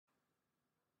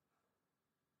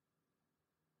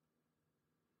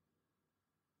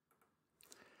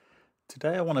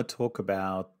Today, I want to talk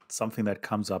about something that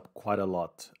comes up quite a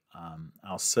lot.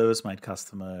 Our ServiceMate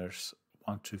customers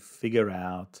want to figure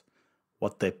out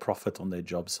what their profit on their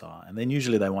jobs are, and then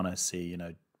usually they want to see,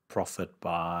 profit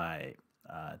by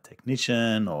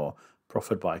technician or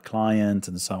profit by client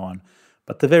and so on.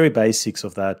 But the very basics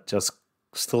of that just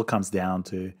still comes down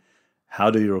to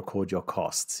how do you record your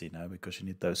costs? Because you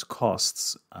need those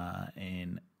costs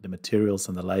in the materials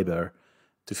and the labor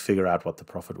to figure out what the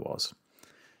profit was.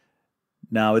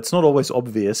 Now, it's not always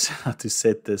obvious how to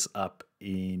set this up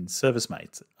in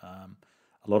ServiceMate. A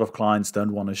lot of clients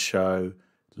don't want to show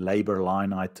labor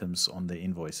line items on their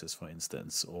invoices, for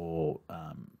instance, or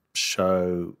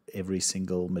show every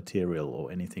single material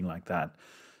or anything like that.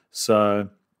 So,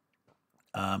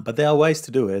 but there are ways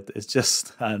to do it. It's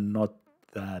just not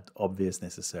that obvious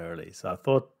necessarily. So I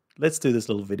thought, let's do this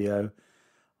little video.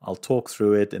 I'll talk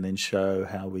through it and then show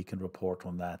how we can report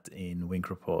on that in Wink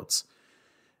Reports.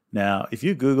 Now, if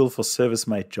you Google for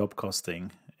ServiceMate job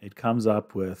costing, it comes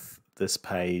up with this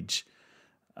page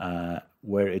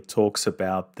where it talks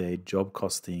about their job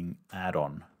costing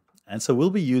add-on. And so we'll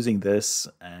be using this,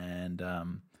 and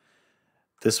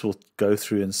this will go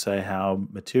through and say how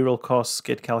material costs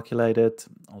get calculated.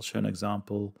 I'll show an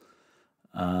example.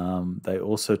 They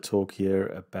also talk here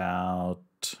about,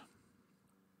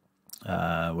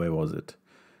 where was it?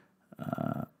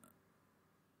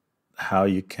 How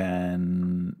you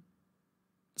can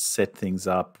set things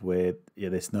up where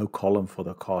there's no column for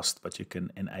the cost, but you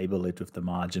can enable it with the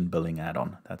margin billing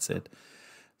add-on. That's it.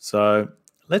 So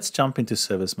let's jump into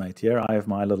ServiceMate here. I have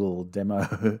my little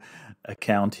demo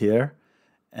account here.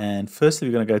 And firstly,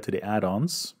 we're going to go to the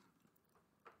add-ons.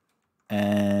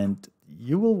 And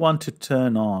you will want to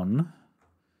turn on,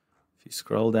 if you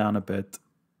scroll down a bit,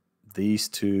 these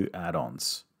two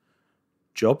add-ons.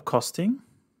 Job costing,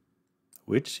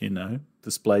 which,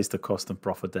 displays the cost and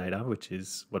profit data, which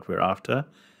is what we're after.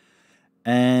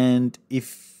 And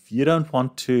if you don't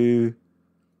want to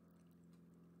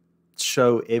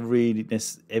show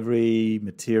every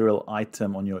material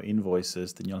item on your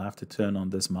invoices, then you'll have to turn on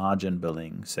this margin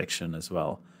billing section as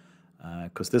well,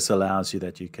 because this allows you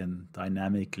that you can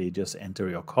dynamically just enter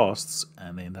your costs,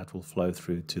 and then that will flow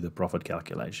through to the profit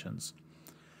calculations.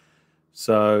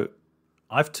 So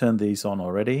I've turned these on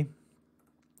already.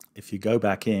 If you go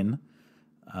back in,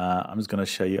 I'm just going to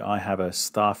show you, I have a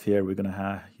staff here. We're going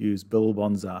to use Bill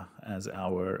Bonza as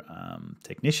our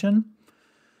technician.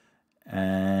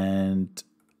 And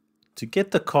to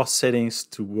get the cost settings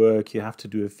to work, you have to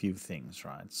do a few things,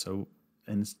 right? So,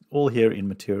 and it's all here in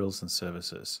materials and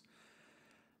services.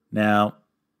 Now,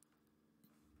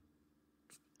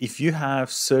 if you have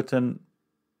certain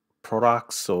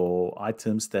products or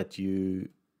items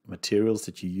materials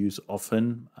that you use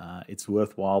often, it's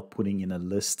worthwhile putting in a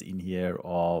list in here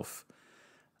of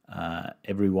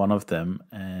every one of them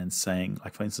and saying,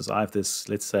 like, for instance, I have this,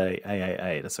 let's say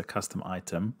AAA, that's a custom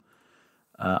item.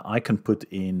 I can put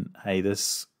in, hey,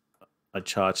 I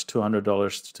charge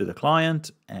 $200 to the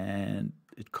client and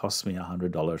it costs me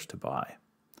 $100 to buy.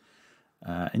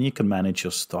 And you can manage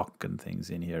your stock and things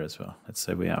in here as well. Let's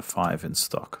say we have 5 in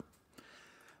stock.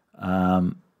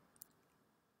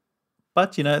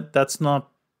 But, that's not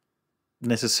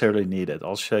necessarily needed.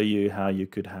 I'll show you how you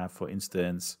could have, for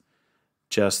instance,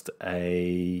 just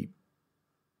a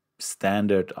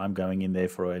standard, I'm going in there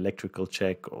for an electrical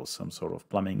check or some sort of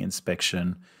plumbing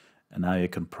inspection, and now you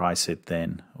can price it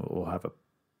then, or have a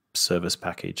service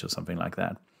package or something like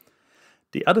that.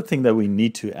 The other thing that we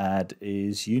need to add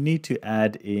is you need to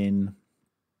add in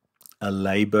a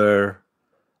labor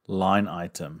line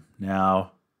item.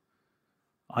 Now,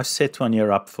 I've set one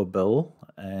here up for Bill,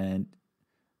 and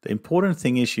the important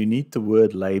thing is you need the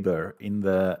word labor in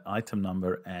the item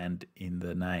number and in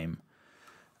the name.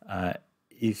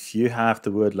 If you have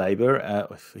the word labor,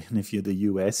 and if you're the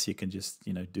US, you can just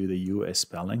do the US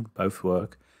spelling, both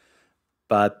work.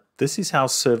 But this is how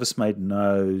ServiceMate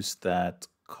knows that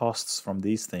costs from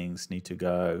these things need to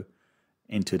go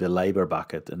into the labor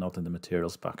bucket and not in the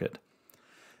materials bucket.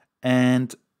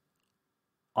 And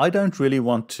I don't really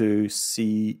want to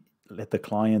let the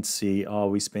client see, oh,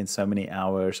 we spent so many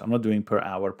hours. I'm not doing per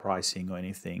hour pricing or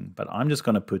anything, but I'm just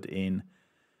going to put in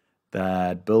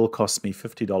that bill costs me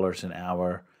 $50 an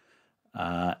hour.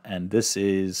 And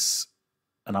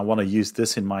I want to use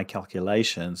this in my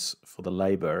calculations for the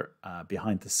labor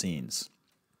behind the scenes.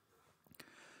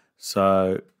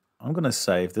 So I'm going to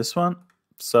save this one.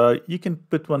 So you can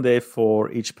put one there for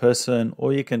each person,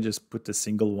 or you can just put a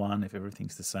single one if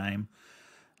everything's the same.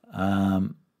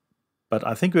 But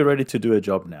I think we're ready to do a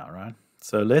job now, right?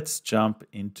 So let's jump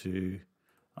into,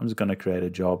 I'm just going to create a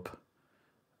job.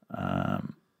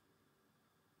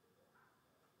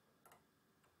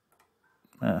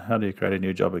 how do you create a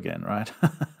new job again, right?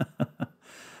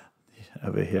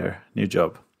 Over here, new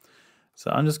job.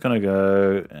 So I'm just going to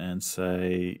go and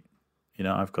say,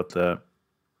 I've got the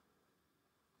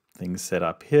thing set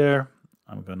up here.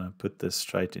 I'm going to put this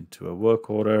straight into a work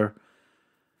order.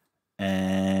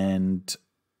 And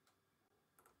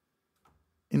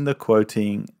in the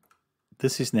quoting,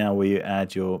 this is now where you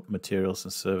add your materials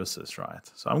and services,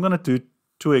 right? So I'm going to do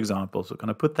 2 examples. We're going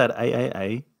to put that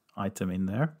AAA item in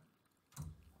there.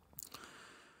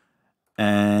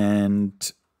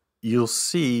 And you'll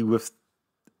see with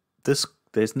this,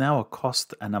 there's now a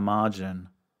cost and a margin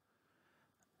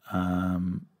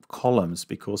columns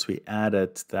because we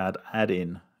added that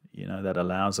add-in, that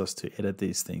allows us to edit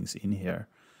these things in here.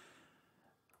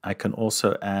 I can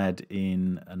also add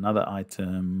in another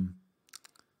item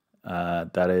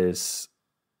that is,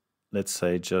 let's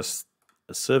say, just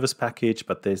a service package,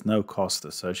 but there's no cost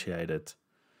associated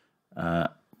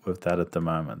with that at the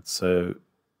moment. So,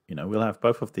 we'll have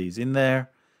both of these in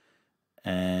there,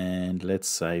 and let's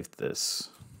save this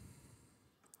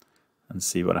and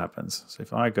see what happens. So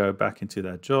if I go back into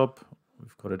that job,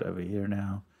 we've got it over here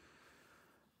now.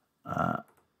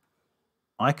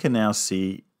 I can now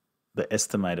see the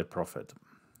estimated profit.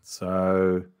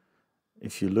 So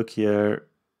if you look here,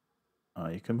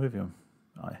 you can move him.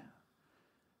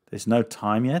 There's no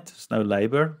time yet, there's no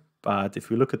labor, but if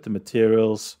we look at the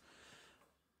materials,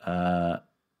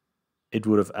 it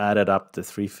would have added up to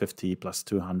 350 plus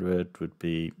 200 would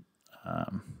be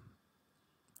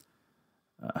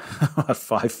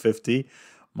 550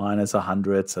 minus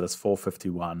 100, so that's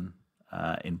 451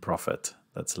 in profit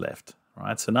that's left,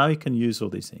 right? So now you can use all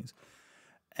these things.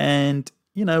 And,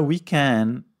 we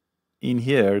can, in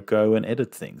here, go and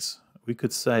edit things. We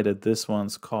could say that this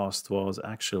one's cost was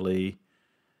actually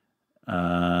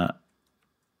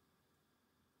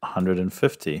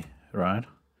 150, right?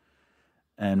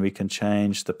 And we can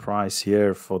change the price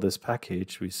here for this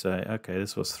package. We say, okay,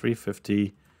 this was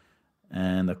 350,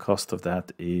 and the cost of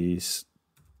that is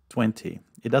 20.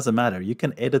 It doesn't matter. You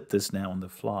can edit this now on the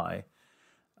fly.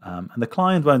 And the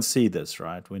client won't see this,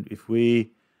 right? If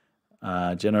we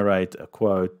generate a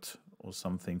quote or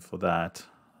something for that,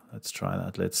 let's try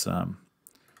that. Let's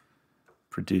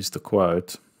produce the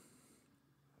quote.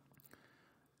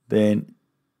 Then,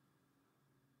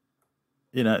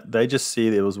 they just see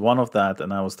there was one of that,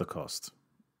 and that was the cost.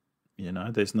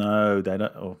 There's no, they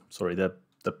don't. Oh, sorry, the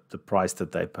price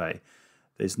that they pay.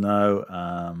 There's no,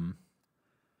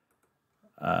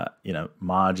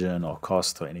 margin or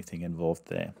cost or anything involved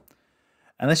there.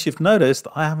 And as you've noticed,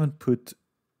 I haven't put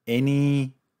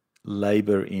any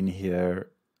labor in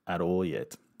here at all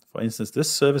yet. For instance,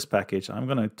 this service package, I'm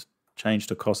going to change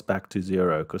the cost back to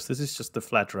 0 because this is just the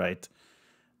flat rate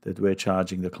that we're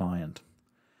charging the client.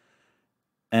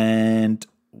 And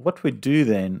what we do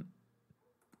then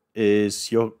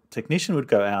is your technician would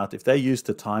go out. If they use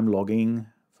the time logging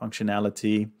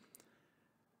functionality,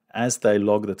 as they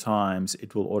log the times,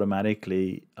 it will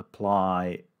automatically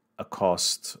apply a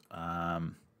cost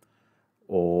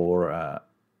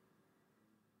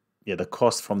the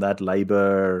cost from that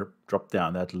labor drop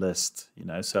down that list.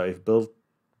 So if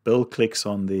Bill clicks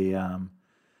on the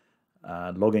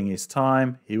logging his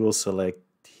time, he will select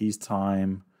his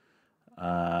time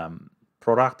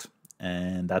product,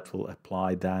 and that will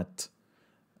apply that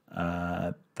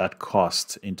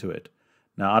cost into it.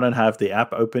 Now, I don't have the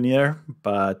app open here,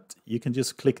 but you can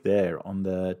just click there on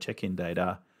the check-in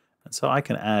data, and so I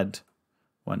can add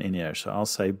one in here. So I'll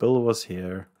say Bill was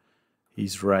here,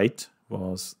 his rate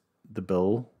was the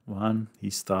Bill one. He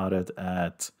started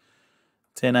at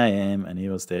 10 a.m. and he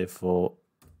was there for,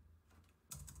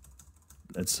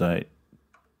 let's say,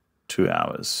 2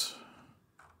 hours.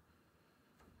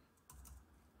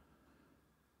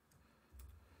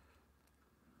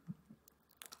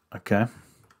 Okay.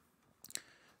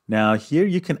 Now here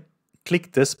you can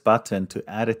click this button to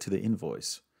add it to the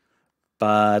invoice.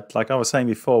 But like I was saying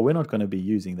before, we're not going to be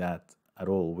using that at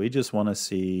all. We just want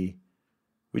to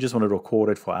record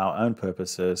it for our own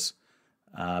purposes,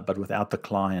 but without the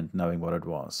client knowing what it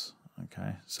was.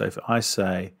 Okay. So if I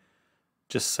say,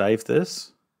 just save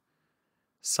this,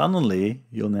 suddenly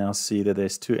you'll now see that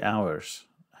there's 2 hours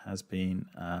has been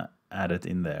added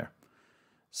in there.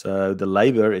 So the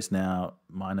labor is now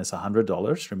minus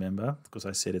 $100, remember, because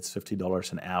I said it's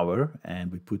 $50 an hour, and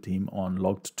we put him on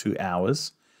logged 2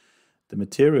 hours. The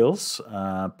materials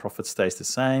profit stays the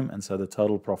same, and so the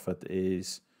total profit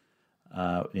is,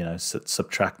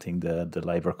 subtracting the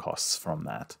labor costs from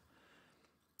that.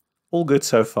 All good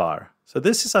so far. So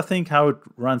this is, I think, how it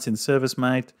runs in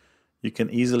ServiceM8. You can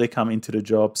easily come into the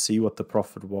job, see what the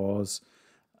profit was.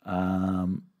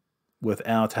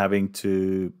 without having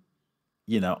to,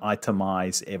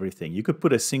 itemize everything. You could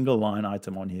put a single line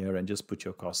item on here and just put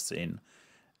your costs in,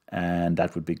 and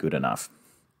that would be good enough.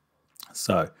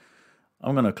 So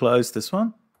I'm going to close this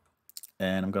one,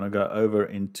 and I'm going to go over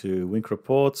into Wink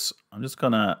Reports. I'm just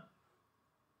going to,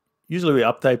 usually we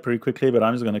update pretty quickly, but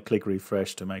I'm just going to click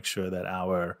refresh to make sure that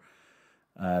our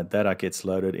data gets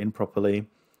loaded in properly.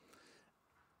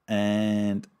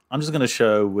 And I'm just going to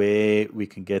show where we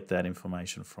can get that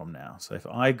information from now. So if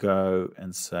I go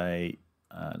and say,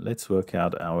 let's work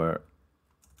out our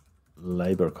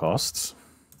labor costs,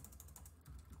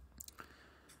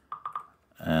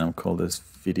 and I'll call this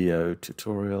video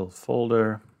tutorial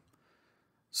folder.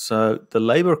 So the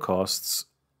labor costs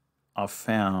are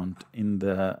found in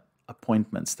the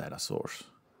appointments data source.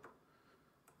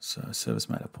 So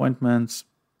ServiceM8 appointments.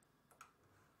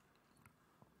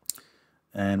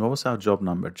 And what was our job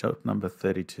number? Job number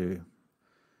 32.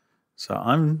 So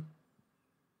I'm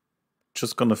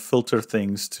just going to filter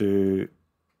things to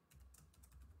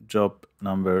job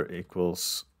number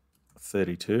equals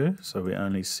 32. So we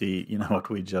only see, what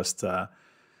we just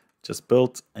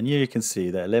built. And here you can see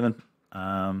the 11.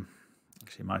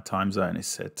 Actually, my time zone is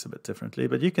set a bit differently,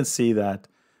 but you can see that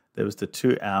there was the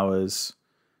 2 hours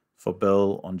for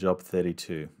bill on job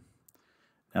 32.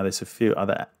 Now there's a few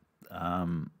other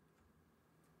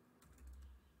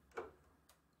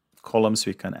columns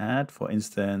we can add. For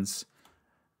instance,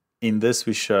 in this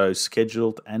we show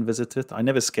scheduled and visited. I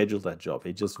never scheduled that job,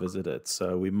 it just visited.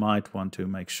 So we might want to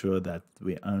make sure that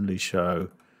we only show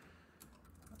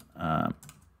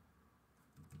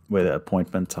where the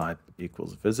appointment type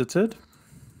equals visited.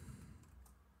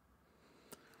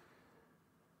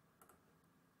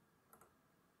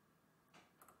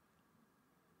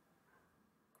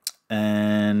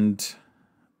 And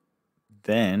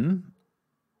then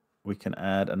we can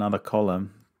add another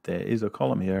column. There is a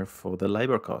column here for the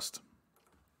labor cost.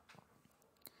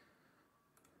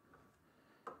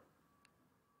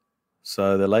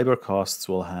 So the labor costs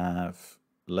will have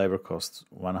labor cost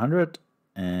 100,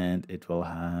 and it will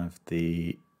have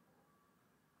the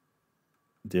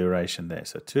duration there.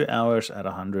 So 2 hours at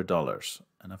 $100.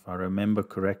 And if I remember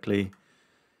correctly,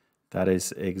 that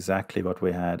is exactly what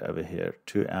we had over here.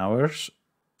 2 hours,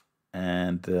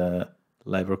 and the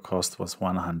labor cost was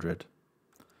 100.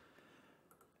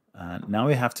 Now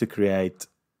we have to create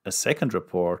a second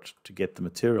report to get the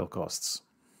material costs.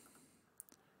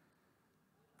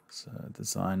 So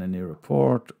design a new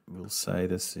report. We'll say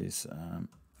this is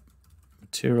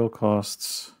material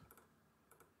costs.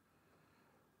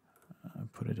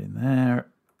 Put it in there.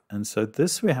 And so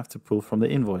this we have to pull from the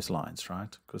invoice lines,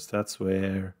 right? Because that's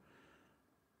where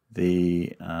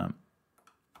the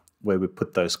where we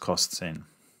put those costs in.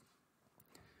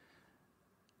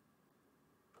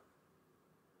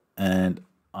 And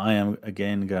I am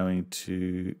again going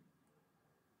to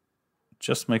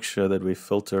just make sure that we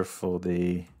filter for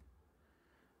the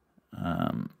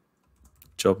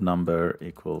job number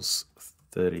equals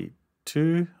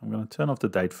 32. I'm going to turn off the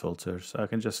date filter so I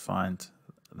can just find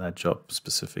that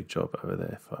specific job over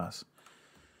there for us.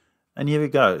 And here we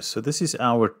go. So this is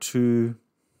our two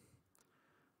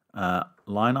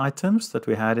line items that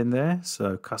we had in there.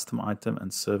 So custom item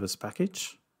and service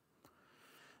package.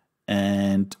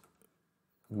 And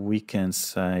we can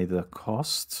say the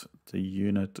cost, the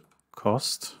unit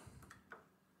cost.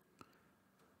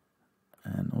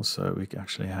 And also we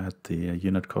actually had the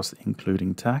unit cost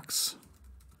including tax.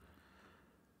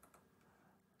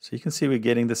 So you can see we're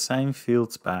getting the same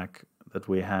fields back that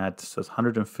we had. So it's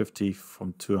 150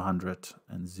 from 200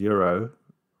 and 0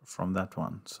 from that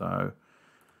one. So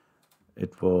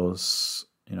it was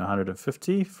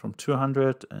 150 from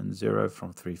 200 and 0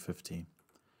 from 350.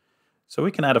 So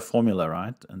we can add a formula,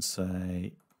 right, and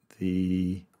say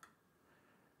the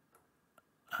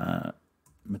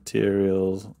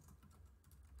material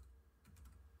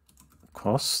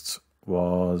cost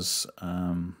was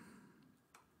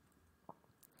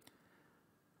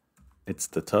it's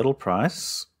the total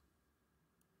price.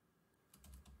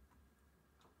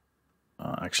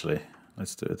 Actually,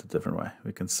 let's do it a different way.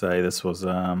 We can say this was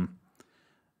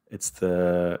it's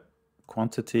the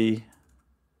quantity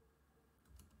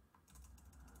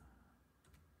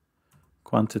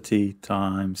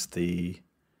times the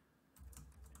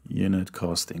unit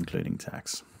cost including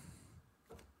tax.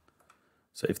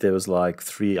 So if there was like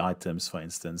 3 items, for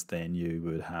instance, then you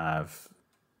would have,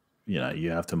 you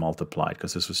have to multiply it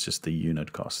because this was just the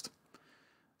unit cost.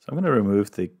 So I'm going to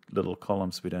remove the little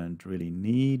columns we don't really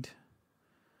need.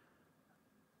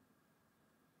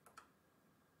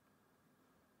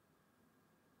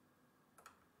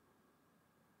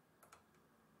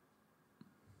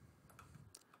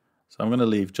 So I'm going to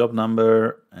leave job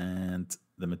number and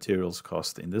the materials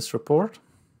cost in this report.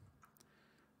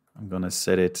 I'm going to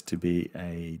set it to be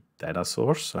a data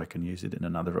source so I can use it in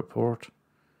another report.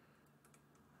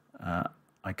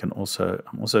 I'm also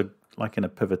like in a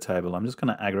pivot table, I'm just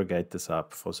going to aggregate this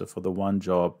up. So for the one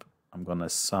job, I'm going to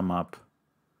sum up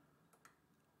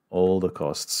all the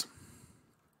costs.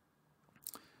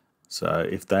 So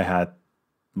if they had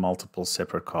multiple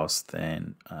separate costs,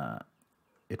 then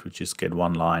it would just get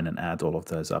one line and add all of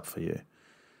those up for you.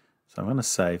 So I'm going to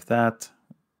save that.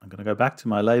 I'm going to go back to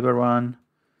my labor one.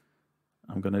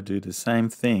 I'm going to do the same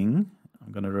thing.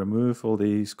 I'm going to remove all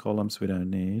these columns we don't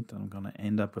need. I'm going to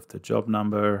end up with the job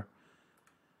number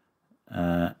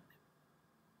and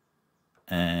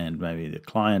maybe the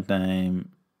client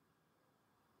name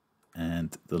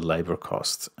and the labor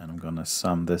cost. And I'm going to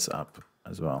sum this up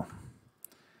as well.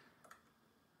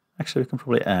 Actually, we can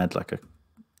probably add like a,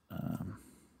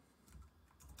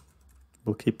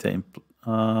 we'll keep the,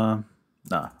 no,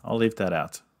 I'll leave that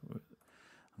out. I'm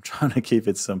trying to keep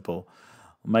it simple.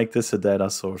 I'll make this a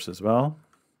data source as well.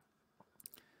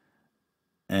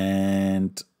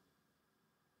 And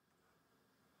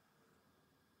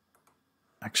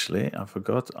actually, I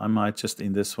forgot, I might just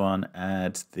in this one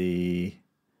add the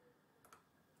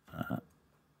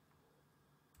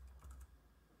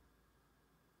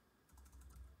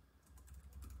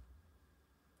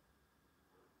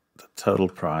total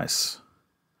price.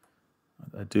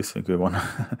 I do think we want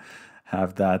to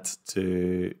have that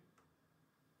to,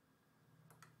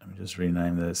 let me just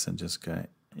rename this and just go,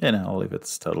 I'll leave it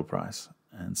as total price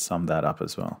and sum that up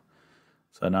as well.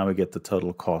 So now we get the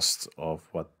total cost of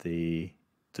what the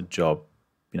job,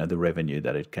 the revenue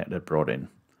that it brought in.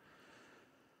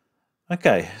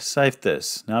 Okay, save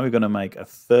this. Now we're going to make a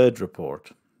third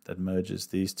report that merges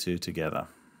these two together.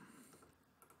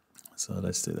 So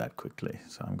let's do that quickly.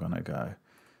 So I'm going to go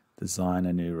design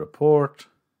a new report.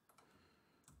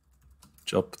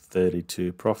 Job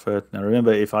 32 profit. Now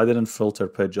remember, if I didn't filter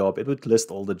per job, it would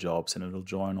list all the jobs and it will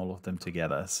join all of them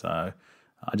together. So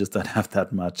I just don't have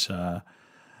that much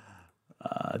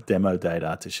demo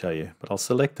data to show you. But I'll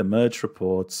select the merge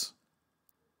reports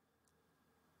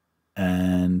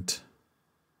and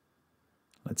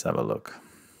let's have a look.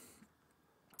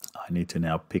 I need to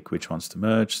now pick which ones to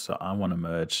merge. So I want to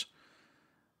merge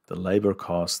the labor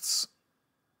costs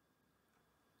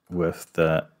with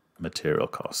the material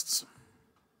costs.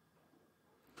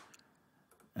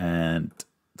 And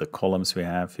the columns we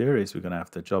have here is we're going to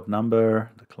have the job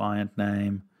number, the client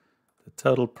name, the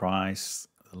total price,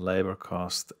 the labor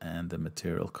cost, and the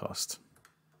material cost.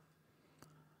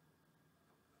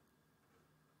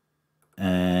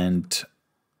 And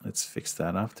let's fix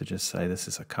that up to just say this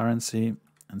is a currency.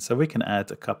 And so we can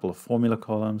add a couple of formula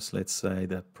columns. Let's say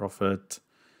that profit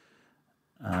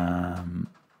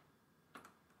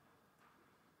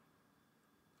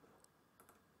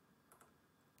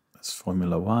that's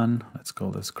formula 1. Let's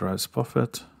call this gross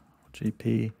profit, or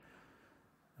GP.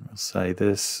 And we'll say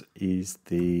this is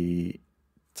the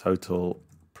total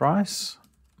price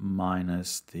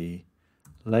minus the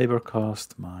labor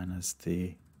cost minus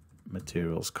the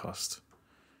materials cost.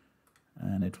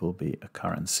 And it will be a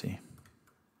currency.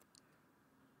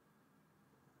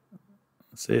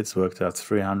 See, it's worked out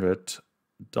 $300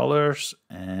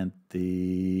 and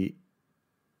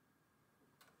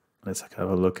let's have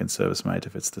a look in ServiceM8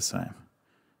 if it's the same.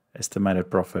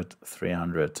 Estimated profit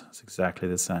 300. It's exactly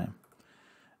the same.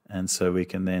 And so we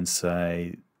can then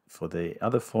say for the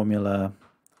other formula,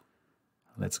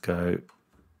 let's go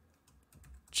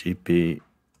GP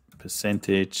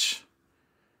percentage.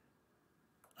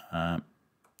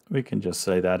 We can just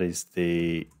say that is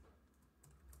the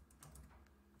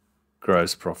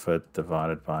gross profit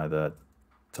divided by the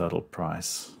total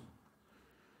price.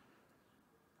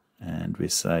 And we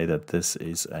say that this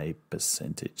is a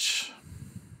percentage.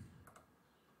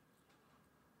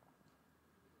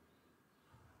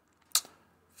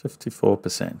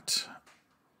 %,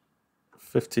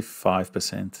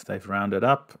 55%. They've rounded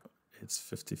up. It's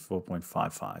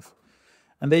 54.55.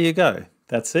 And there you go.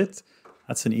 That's it.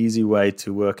 That's an easy way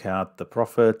to work out the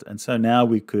profit. And so now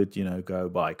we could, go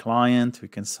by client. We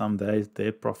can sum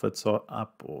their profits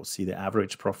up or see the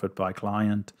average profit by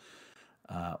client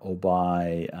or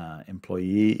by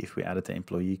employee if we added the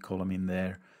employee column in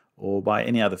there or by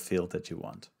any other field that you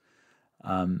want.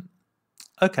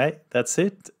 Okay, that's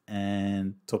it.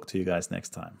 And talk to you guys next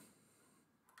time.